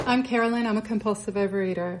I'm Carolyn. I'm a compulsive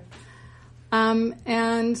overeater.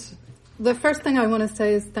 And the first thing I want to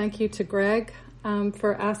say is thank you to Greg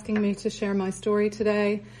for asking me to share my story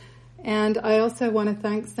today. And I also want to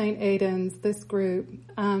thank St. Aidan's, this group.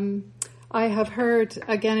 I have heard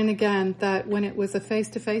again and again that when it was a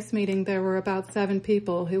face-to-face meeting, there were about 7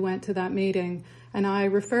 people who went to that meeting. And I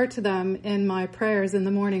refer to them in my prayers in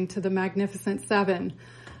the morning to the Magnificent Seven.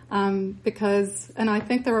 Because, and I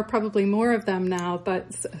think there are probably more of them now,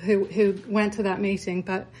 but who went to that meeting,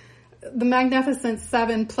 but the Magnificent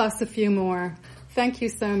Seven plus a few more. Thank you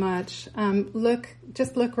so much.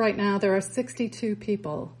 Just look right now. There are 62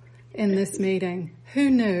 people in this meeting. Who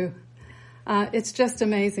knew? It's just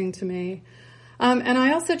amazing to me. And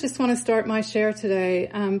I also just want to start my share today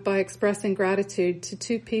by expressing gratitude to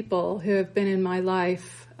 2 people who have been in my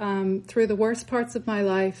life through the worst parts of my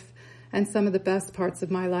life and some of the best parts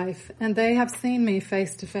of my life. And they have seen me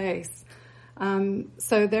face to face.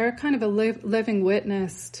 So they're kind of a living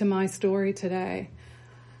witness to my story today.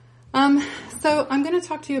 So I'm going to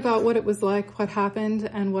talk to you about what it was like, what happened,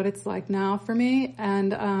 and what it's like now for me.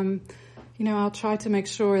 And, I'll try to make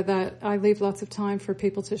sure that I leave lots of time for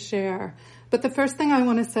people to share. But the first thing I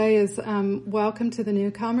want to say is welcome to the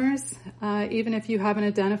newcomers. Even if you haven't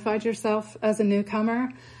identified yourself as a newcomer,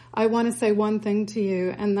 I want to say one thing to you,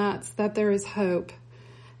 and that's that there is hope.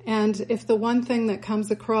 And if the one thing that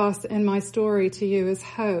comes across in my story to you is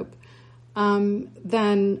hope,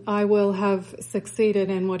 then I will have succeeded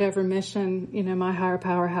in whatever mission, my higher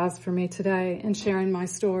power has for me today in sharing my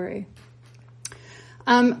story.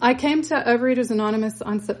 I came to Overeaters Anonymous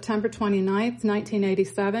on September 29th,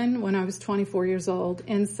 1987, when I was 24 years old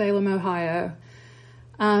in Salem, Ohio.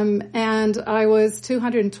 And I was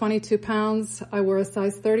 222 pounds. I wore a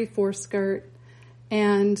size 34 skirt,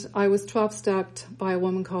 and I was 12-stepped by a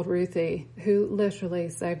woman called Ruthie, who literally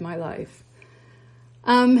saved my life.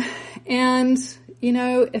 If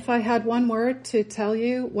I had one word to tell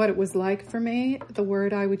you what it was like for me, the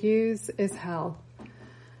word I would use is hell.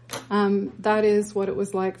 That is what it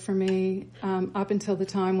was like for me up until the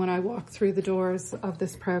time when I walked through the doors of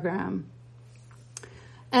this program.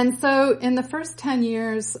 And so in the first 10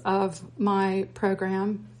 years of my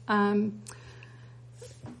program,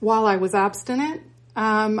 while I was abstinent,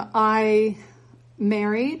 I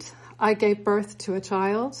married, I gave birth to a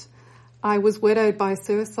child, I was widowed by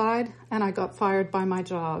suicide, and I got fired by my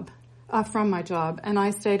job, from my job, and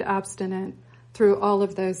I stayed abstinent through all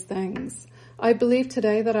of those things. I believe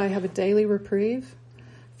today that I have a daily reprieve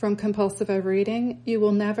from compulsive overeating. You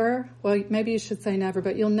will never, well, maybe you should say never,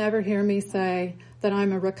 but you'll never hear me say that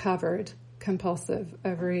I'm a recovered compulsive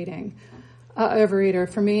overeater.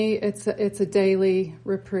 For me, it's a daily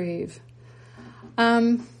reprieve.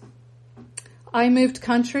 I moved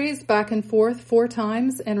countries back and forth 4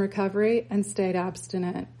 times in recovery and stayed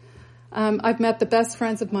abstinent. I've met the best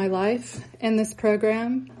friends of my life in this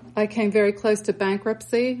program. I came very close to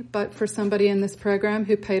bankruptcy, but for somebody in this program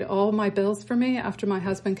who paid all my bills for me after my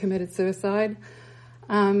husband committed suicide,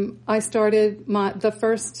 I started the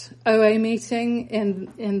first OA meeting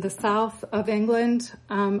in the south of England,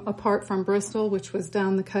 apart from Bristol, which was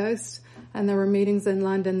down the coast, and there were meetings in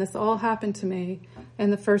London. This all happened to me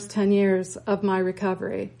in the first 10 years of my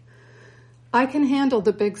recovery. I can handle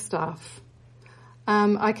the big stuff.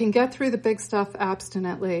 I can get through the big stuff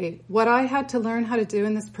abstinently. What I had to learn how to do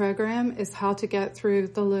in this program is how to get through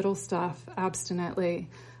the little stuff abstinently.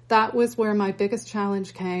 That was where my biggest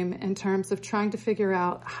challenge came in terms of trying to figure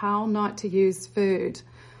out how not to use food.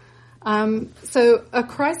 So a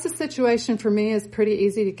crisis situation for me is pretty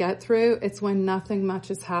easy to get through. It's when nothing much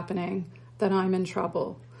is happening that I'm in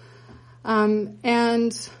trouble.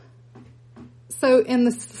 And so in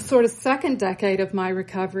the sort of second decade of my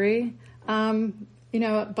recovery, by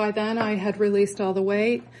then I had released all the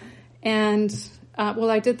weight, and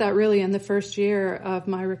I did that really in the first year of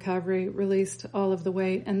my recovery, released all of the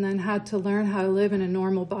weight, and then had to learn how to live in a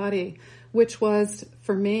normal body, which was,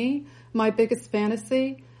 for me, my biggest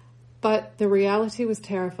fantasy, but the reality was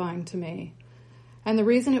terrifying to me. And the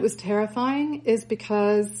reason it was terrifying is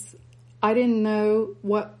because I didn't know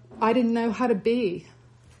how to be.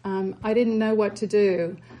 I didn't know what to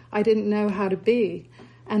do. I didn't know how to be.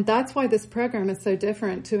 And that's why this program is so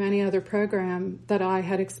different to any other program that I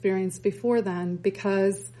had experienced before then,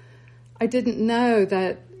 because I didn't know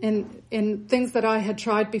that in things that I had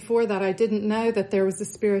tried before that, I didn't know that there was a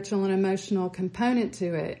spiritual and emotional component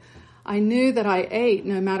to it. I knew that I ate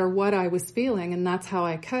no matter what I was feeling, and that's how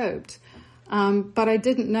I coped. But I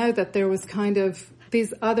didn't know that there was kind of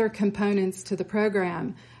these other components to the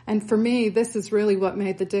program. And for me, this is really what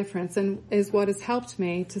made the difference and is what has helped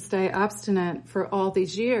me to stay abstinent for all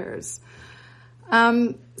these years.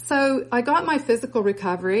 So I got my physical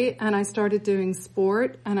recovery, and I started doing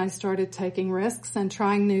sport, and I started taking risks and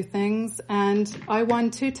trying new things, and I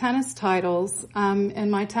won 2 tennis titles in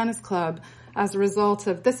my tennis club as a result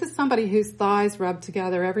of, this is somebody whose thighs rub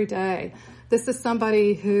together every day. This is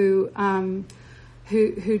somebody who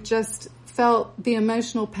just felt the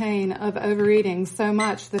emotional pain of overeating so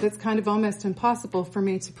much that it's kind of almost impossible for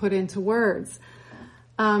me to put into words.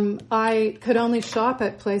 I could only shop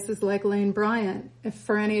at places like Lane Bryant, if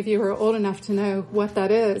for any of you are old enough to know what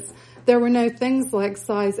that is. There were no things like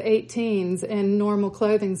size 18s in normal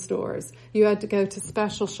clothing stores. You had to go to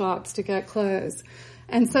special shops to get clothes.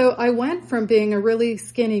 And so I went from being a really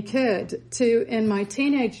skinny kid to, in my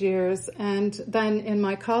teenage years and then in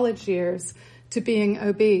my college years, to being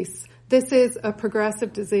obese. This is a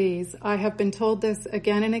progressive disease. I have been told this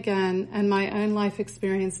again and again, and my own life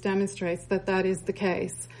experience demonstrates that that is the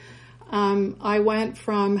case. I went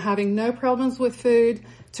from having no problems with food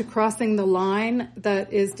to crossing the line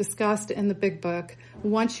that is discussed in the Big Book.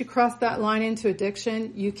 Once you cross that line into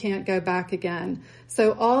addiction, you can't go back again.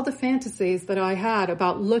 So all the fantasies that I had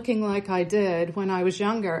about looking like I did when I was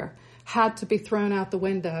younger had to be thrown out the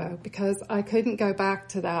window because I couldn't go back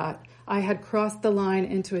to that. I had crossed the line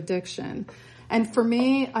into addiction. And for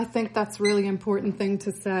me, I think that's a really important thing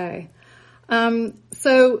to say.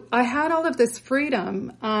 So I had all of this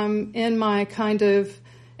freedom in my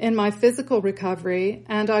physical recovery,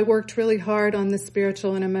 and I worked really hard on the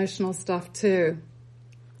spiritual and emotional stuff too.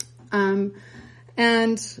 And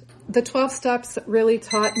the 12 steps really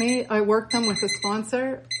taught me, I worked them with a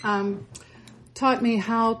sponsor, taught me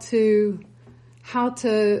how to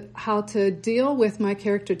deal with my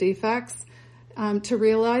character defects, to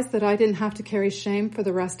realize that I didn't have to carry shame for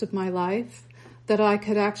the rest of my life, that I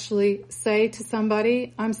could actually say to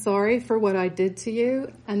somebody, I'm sorry for what I did to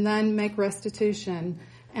you, and then make restitution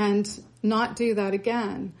and not do that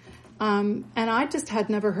again. And I just had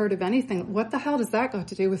never heard of anything. What the hell does that got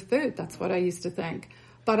to do with food? That's what I used to think.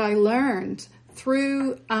 But I learned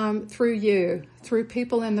through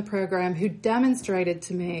people in the program who demonstrated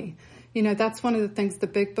to me. You know, that's one of the things the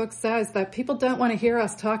Big Book says, that people don't want to hear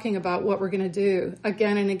us talking about what we're going to do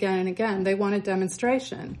again and again and again. They want a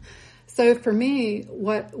demonstration. So for me,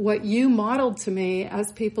 what you modeled to me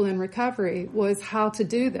as people in recovery was how to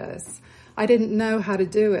do this. I didn't know how to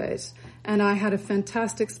do it. And I had a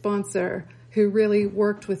fantastic sponsor who really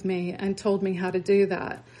worked with me and told me how to do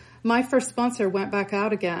that. My first sponsor went back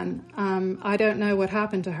out again. I don't know what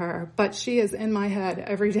happened to her, but she is in my head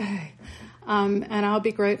every day. And I'll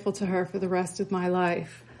be grateful to her for the rest of my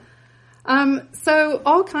life. So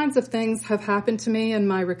all kinds of things have happened to me in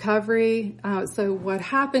my recovery. So what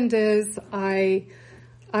happened is I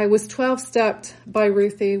was 12-stepped by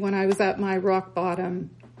Ruthie when I was at my rock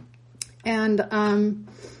bottom. And,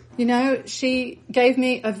 she gave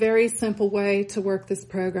me a very simple way to work this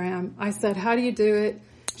program. I said, how do you do it?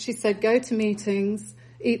 She said, go to meetings,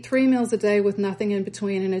 eat 3 meals a day with nothing in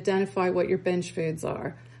between, and identify what your binge foods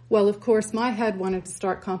are. Well, of course, my head wanted to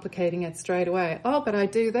start complicating it straight away. Oh, but I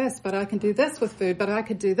do this, but I can do this with food, but I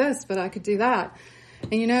could do this, but I could do that.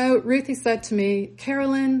 And Ruthie said to me,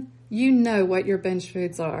 Carolyn, you know what your binge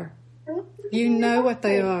foods are. You know what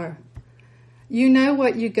they are. You know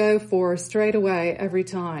what you go for straight away every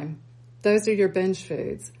time. Those are your binge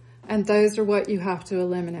foods. And those are what you have to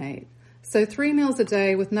eliminate. So 3 meals a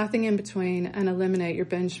day with nothing in between and eliminate your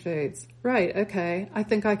binge foods. Right, okay, I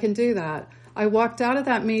think I can do that. I walked out of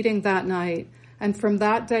that meeting that night, and from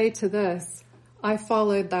that day to this, I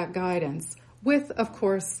followed that guidance with, of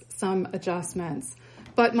course, some adjustments.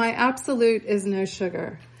 But my absolute is no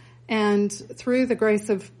sugar. And through the grace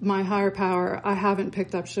of my higher power, I haven't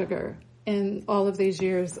picked up sugar in all of these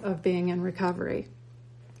years of being in recovery.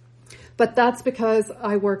 But that's because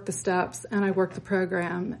I work the steps and I work the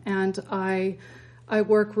program, and I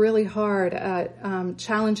work really hard at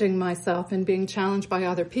challenging myself and being challenged by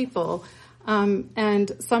other people.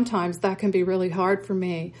 And sometimes that can be really hard for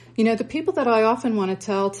me. The people that I often want to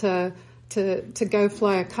tell to go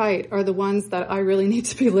fly a kite are the ones that I really need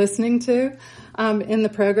to be listening to in the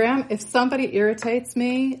program. If somebody irritates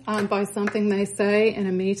me by something they say in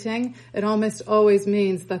a meeting, it almost always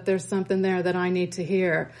means that there's something there that I need to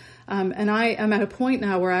hear. And I am at a point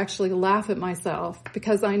now where I actually laugh at myself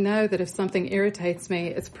because I know that if something irritates me,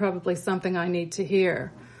 it's probably something I need to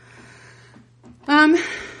hear.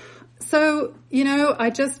 So, I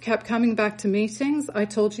just kept coming back to meetings. I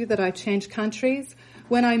told you that I changed countries.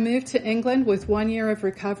 When I moved to England with 1 year of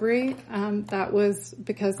recovery, that was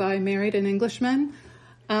because I married an Englishman.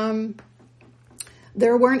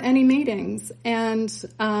 there weren't any meetings. And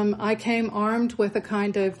I came armed with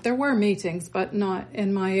there were meetings, but not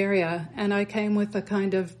in my area. And I came with a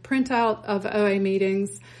kind of printout of OA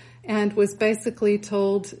meetings and was basically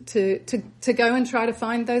told to go and try to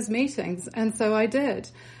find those meetings. And so I did.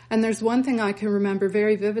 And there's one thing I can remember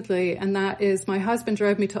very vividly, and that is my husband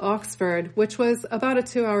drove me to Oxford, which was about a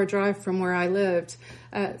 2-hour drive from where I lived,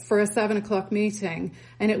 for a 7:00 meeting.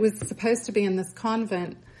 And it was supposed to be in this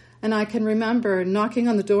convent. And I can remember knocking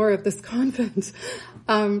on the door of this convent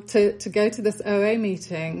to go to this OA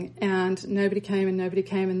meeting, and nobody came.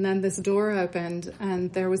 And then this door opened,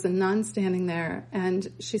 and there was a nun standing there. And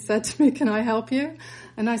she said to me, "Can I help you?"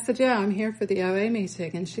 And I said, "Yeah, I'm here for the OA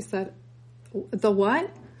meeting." And she said, "The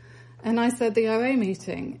what?" And I said, "The OA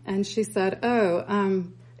meeting." And she said,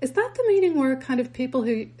 is that the meeting where kind of people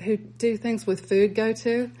who do things with food go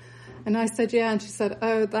to? And I said, "Yeah." And she said,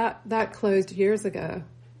 "Oh, that closed years ago."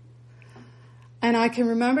 And I can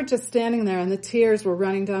remember just standing there, and the tears were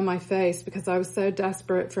running down my face because I was so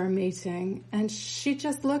desperate for a meeting. And she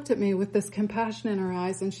just looked at me with this compassion in her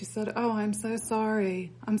eyes, and she said, "Oh, I'm so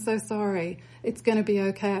sorry. I'm so sorry. It's going to be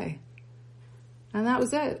okay." And that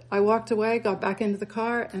was it. I walked away, got back into the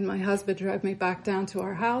car, and my husband drove me back down to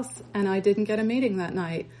our house, and I didn't get a meeting that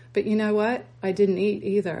night. But you know what? I didn't eat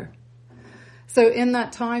either. So in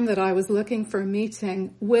that time that I was looking for a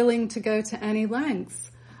meeting, willing to go to any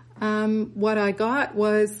lengths, what I got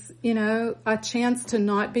was, a chance to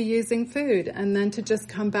not be using food, and then to just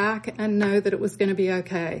come back and know that it was going to be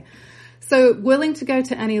okay. So willing to go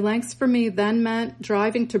to any lengths for me then meant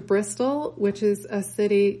driving to Bristol, which is a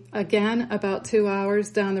city, again, about 2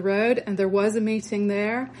 hours down the road. And there was a meeting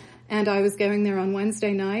there. And I was going there on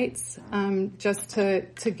Wednesday nights just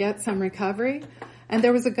to get some recovery. And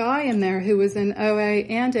there was a guy in there who was in OA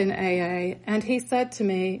and in AA. And he said to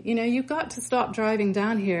me, "You've got to stop driving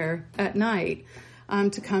down here at night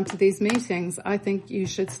to come to these meetings. I think you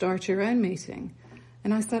should start your own meeting."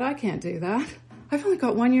 And I said, "I can't do that. I've only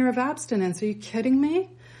got 1 year of abstinence. Are you kidding me?"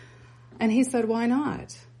 And he said, "Why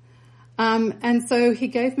not?" And so he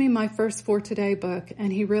gave me my first For Today book,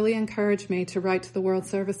 and he really encouraged me to write to the World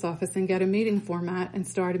Service Office and get a meeting format and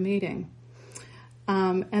start a meeting.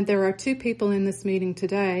 And there are 2 people in this meeting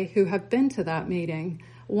today who have been to that meeting,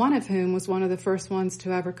 one of whom was one of the first ones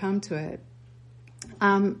to ever come to it.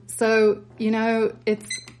 So, it's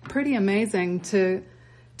pretty amazing to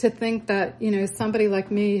think that, somebody like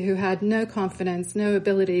me who had no confidence, no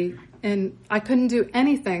ability, and I couldn't do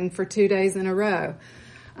anything for 2 days in a row,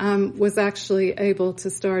 was actually able to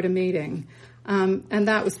start a meeting. And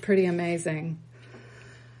that was pretty amazing.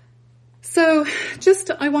 So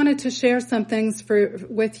I wanted to share some things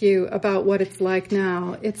with you about what it's like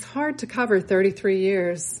now. It's hard to cover 33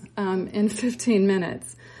 years in 15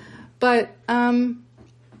 minutes. But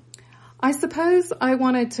I suppose I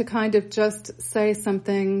wanted to kind of just say some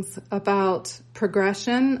things about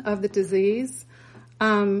progression of the disease.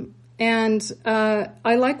 And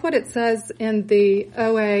I like what it says in the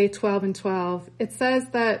OA 12 and 12. It says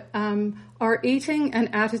that our eating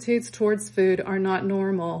and attitudes towards food are not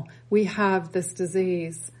normal. We have this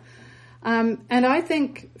disease. And I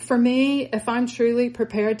think for me, if I'm truly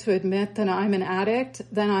prepared to admit that I'm an addict,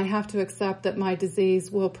 then I have to accept that my disease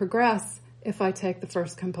will progress if I take the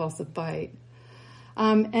first compulsive bite.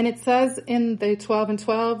 And it says in the 12 and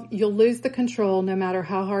 12, you'll lose the control no matter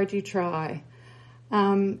how hard you try.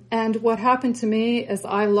 And what happened to me is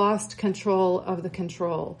I lost control of the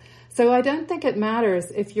control. So I don't think it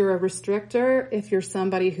matters if you're a restrictor, if you're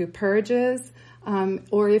somebody who purges,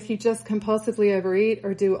 or if you just compulsively overeat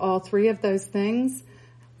or do all 3 of those things.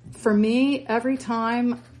 For me, every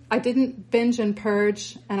time I didn't binge and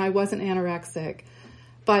purge, and I wasn't anorexic.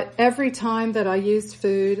 But every time that I used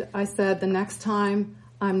food, I said, the next time,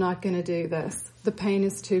 I'm not going to do this. The pain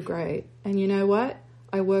is too great. And you know what?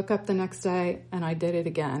 I woke up the next day and I did it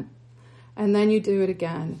again. And then you do it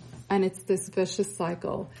again. And it's this vicious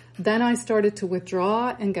cycle. Then I started to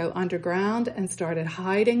withdraw and go underground and started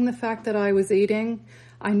hiding the fact that I was eating.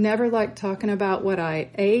 I never liked talking about what I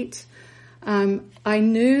ate. I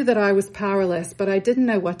knew that I was powerless, but I didn't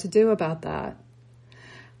know what to do about that.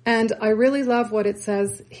 And I really love what it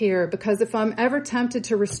says here, because if I'm ever tempted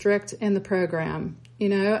to restrict in the program,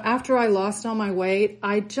 after I lost all my weight,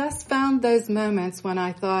 I just found those moments when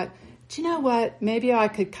I thought, do you know what? Maybe I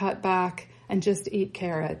could cut back and just eat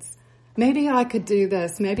carrots. Maybe I could do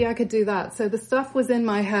this. Maybe I could do that. So the stuff was in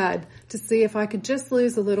my head to see if I could just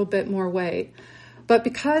lose a little bit more weight. But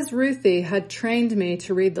because Ruthie had trained me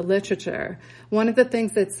to read the literature, one of the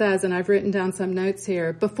things it says, and I've written down some notes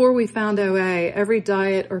here, before we found OA, every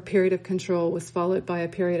diet or period of control was followed by a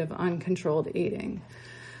period of uncontrolled eating.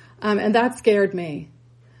 And that scared me.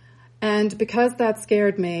 And because that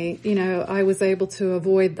scared me, I was able to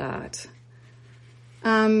avoid that.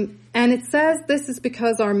 And it says this is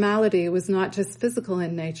because our malady was not just physical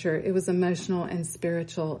in nature, it was emotional and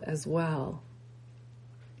spiritual as well.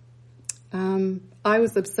 I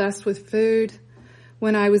was obsessed with food.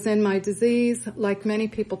 When I was in my disease, like many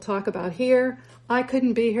people talk about here, I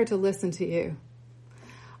couldn't be here to listen to you.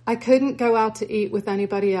 I couldn't go out to eat with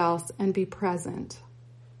anybody else and be present.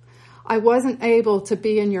 I wasn't able to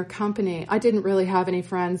be in your company. I didn't really have any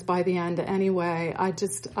friends by the end anyway. I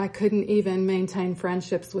couldn't even maintain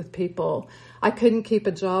friendships with people. I couldn't keep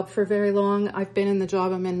a job for very long. I've been in the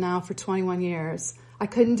job I'm in now for 21 years. I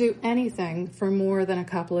couldn't do anything for more than a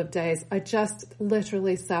couple of days. I just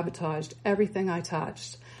literally sabotaged everything I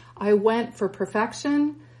touched. I went for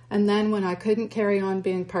perfection, and then when I couldn't carry on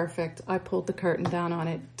being perfect, I pulled the curtain down on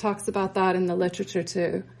it. Talks about that in the literature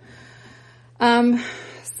too.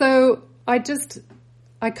 So I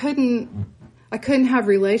couldn't have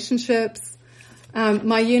relationships.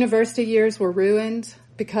 My university years were ruined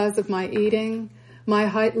because of my eating.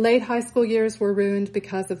 My late high school years were ruined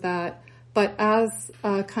because of that. But as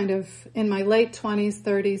kind of in my late 20s,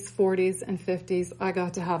 30s, 40s, and 50s, I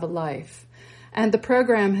got to have a life. And the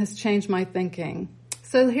program has changed my thinking.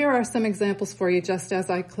 So here are some examples for you just as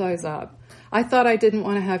I close up. I thought I didn't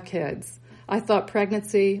want to have kids. I thought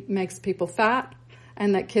pregnancy makes people fat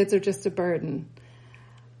and that kids are just a burden.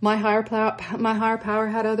 My higher power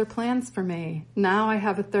had other plans for me. Now I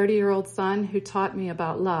have a 30-year-old son who taught me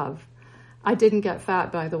about love. I didn't get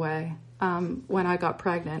fat, by the way, when I got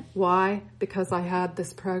pregnant. Why? Because I had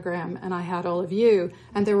this program and I had all of you.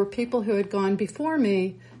 And there were people who had gone before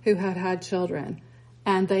me who had had children.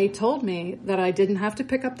 And they told me that I didn't have to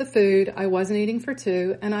pick up the food, I wasn't eating for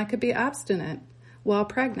two, and I could be abstinent while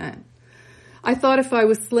pregnant. I thought if I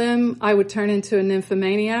was slim, I would turn into a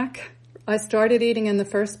nymphomaniac. I started eating in the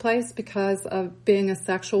first place because of being a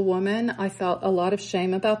sexual woman. I felt a lot of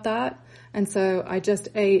shame about that. And so I just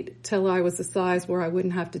ate till I was a size where I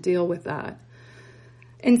wouldn't have to deal with that.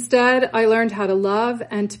 Instead, I learned how to love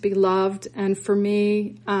and to be loved. And for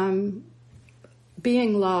me,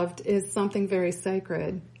 being loved is something very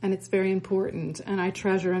sacred and it's very important. And I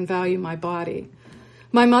treasure and value my body.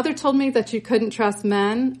 My mother told me that you couldn't trust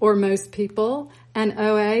men or most people, and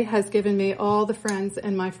OA has given me all the friends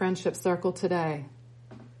in my friendship circle today.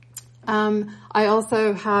 I've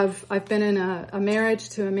been in a marriage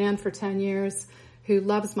to a man for 10 years who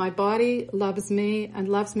loves my body, loves me, and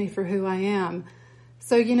loves me for who I am.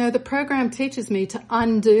 So, the program teaches me to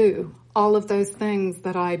undo all of those things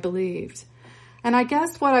that I believed. And I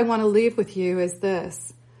guess what I want to leave with you is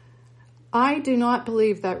this. I do not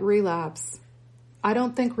believe that I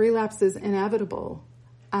don't think relapse is inevitable.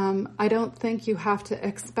 I don't think you have to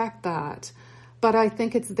expect that. But I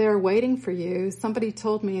think it's there waiting for you. Somebody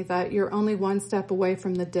told me that you're only one step away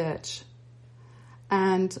from the ditch.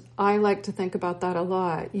 And I like to think about that a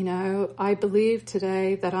lot. I believe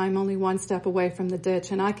today that I'm only one step away from the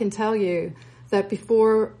ditch. And I can tell you that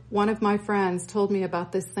before one of my friends told me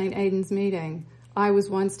about this St. Aidan's meeting, I was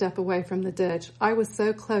one step away from the ditch. I was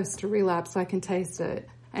so close to relapse, I can taste it.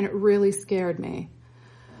 And it really scared me.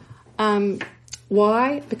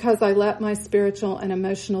 Why? Because I let my spiritual and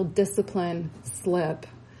emotional discipline slip.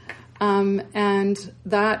 And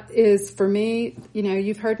that is, for me,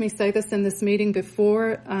 you've heard me say this in this meeting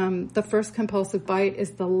before, the first compulsive bite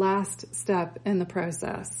is the last step in the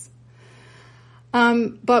process.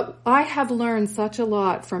 But I have learned such a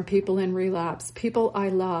lot from people in relapse, people I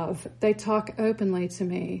love. They talk openly to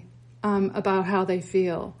me about how they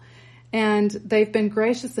feel. And they've been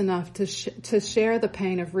gracious enough to share the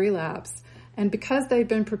pain of relapse. And because they've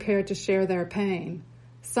been prepared to share their pain,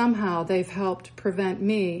 somehow they've helped prevent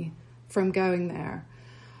me from going there.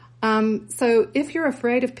 So if you're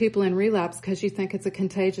afraid of people in relapse because you think it's a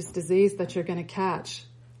contagious disease that you're going to catch,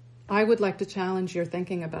 I would like to challenge your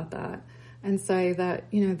thinking about that and say that,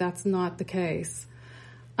 that's not the case.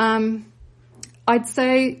 I'd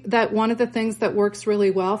say that one of the things that works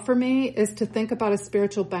really well for me is to think about a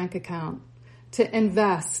spiritual bank account, to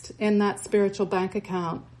invest in that spiritual bank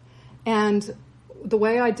account. And the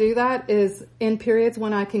way I do that is in periods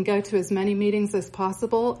when I can go to as many meetings as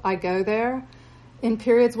possible, I go there. In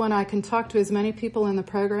periods when I can talk to as many people in the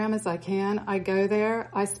program as I can, I go there.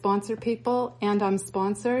 I sponsor people and I'm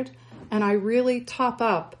sponsored. And I really top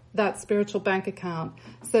up that spiritual bank account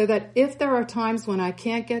so that if there are times when I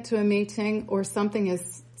can't get to a meeting or something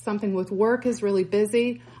with work is really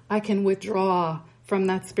busy, I can withdraw from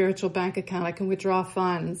that spiritual bank account. I can withdraw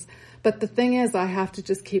funds. But the thing is, I have to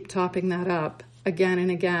just keep topping that up again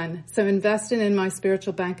and again. So investing in my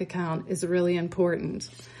spiritual bank account is really important.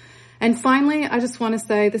 And finally, I just want to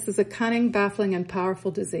say this is a cunning, baffling, and powerful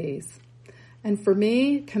disease. And for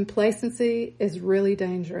me, complacency is really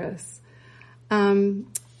dangerous.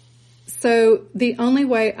 So the only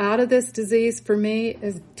way out of this disease for me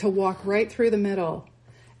is to walk right through the middle.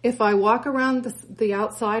 If I walk around the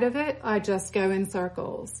outside of it, I just go in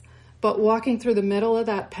circles. But walking through the middle of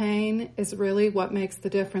that pain is really what makes the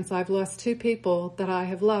difference. I've lost 2 people that I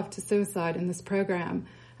have loved to suicide in this program,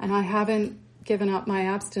 and I haven't given up my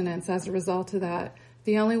abstinence as a result of that.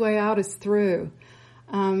 The only way out is through.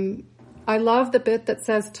 I love the bit that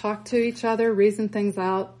says talk to each other, reason things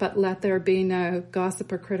out, but let there be no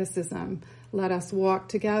gossip or criticism. Let us walk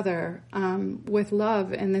together with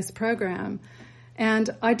love in this program. And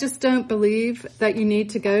I just don't believe that you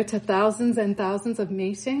need to go to thousands and thousands of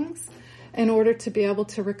meetings in order to be able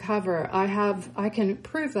to recover. I can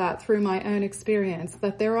prove that through my own experience,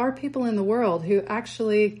 that there are people in the world who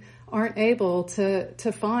actually aren't able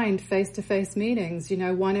to find face-to-face meetings,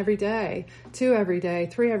 1 every day, 2 every day,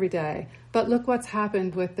 3 every day. But look what's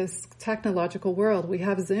happened with this technological world. We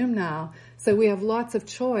have Zoom now, so we have lots of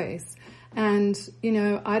choice. And,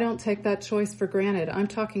 I don't take that choice for granted. I'm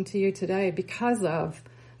talking to you today because of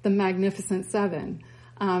the Magnificent Seven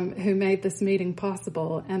who made this meeting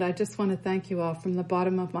possible. And I just want to thank you all from the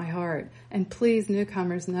bottom of my heart. And please,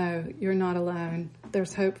 newcomers, know you're not alone.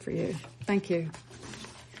 There's hope for you. Thank you.